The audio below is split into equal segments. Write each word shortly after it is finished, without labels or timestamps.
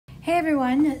Hey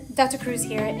everyone, Dr. Cruz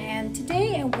here, and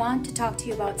today I want to talk to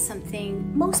you about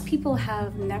something most people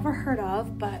have never heard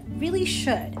of but really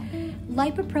should.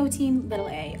 Lipoprotein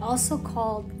a, also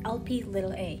called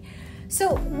Lp(a).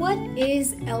 So what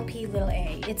is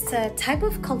Lp(a)? It's a type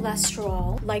of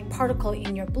cholesterol-like particle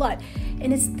in your blood,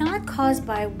 and it's not caused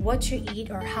by what you eat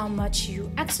or how much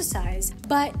you exercise,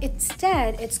 but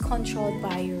instead it's controlled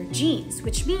by your genes,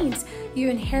 which means you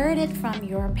inherit it from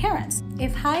your parents.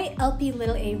 If high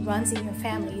Lp(a) runs in your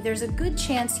family, there's a good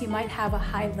chance you might have a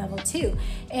high level too,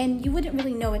 and you wouldn't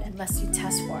really know it unless you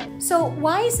test for it. So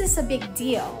why is this a big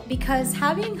deal? Because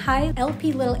having high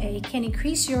Lp(a) can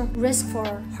increase your risk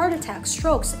for heart attacks,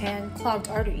 strokes, and clogged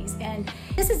arteries. And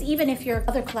this is even if your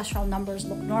other cholesterol numbers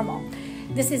look normal.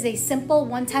 This is a simple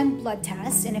one-time blood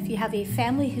test, and if you have a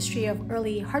family history of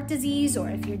early heart disease, or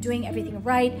if you're doing everything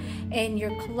right and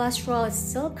your cholesterol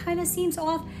still kind of seems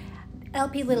off,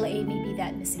 Lp(a) may be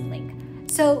that missing link.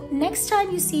 So next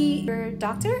time you see your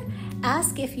doctor,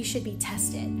 ask if you should be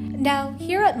tested. Now,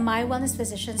 here at My Wellness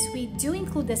Physicians, we do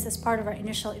include this as part of our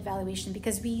initial evaluation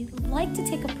because we like to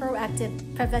take a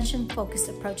proactive, prevention-focused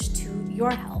approach to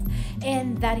your health,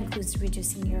 and that includes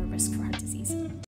reducing your risk for heart disease.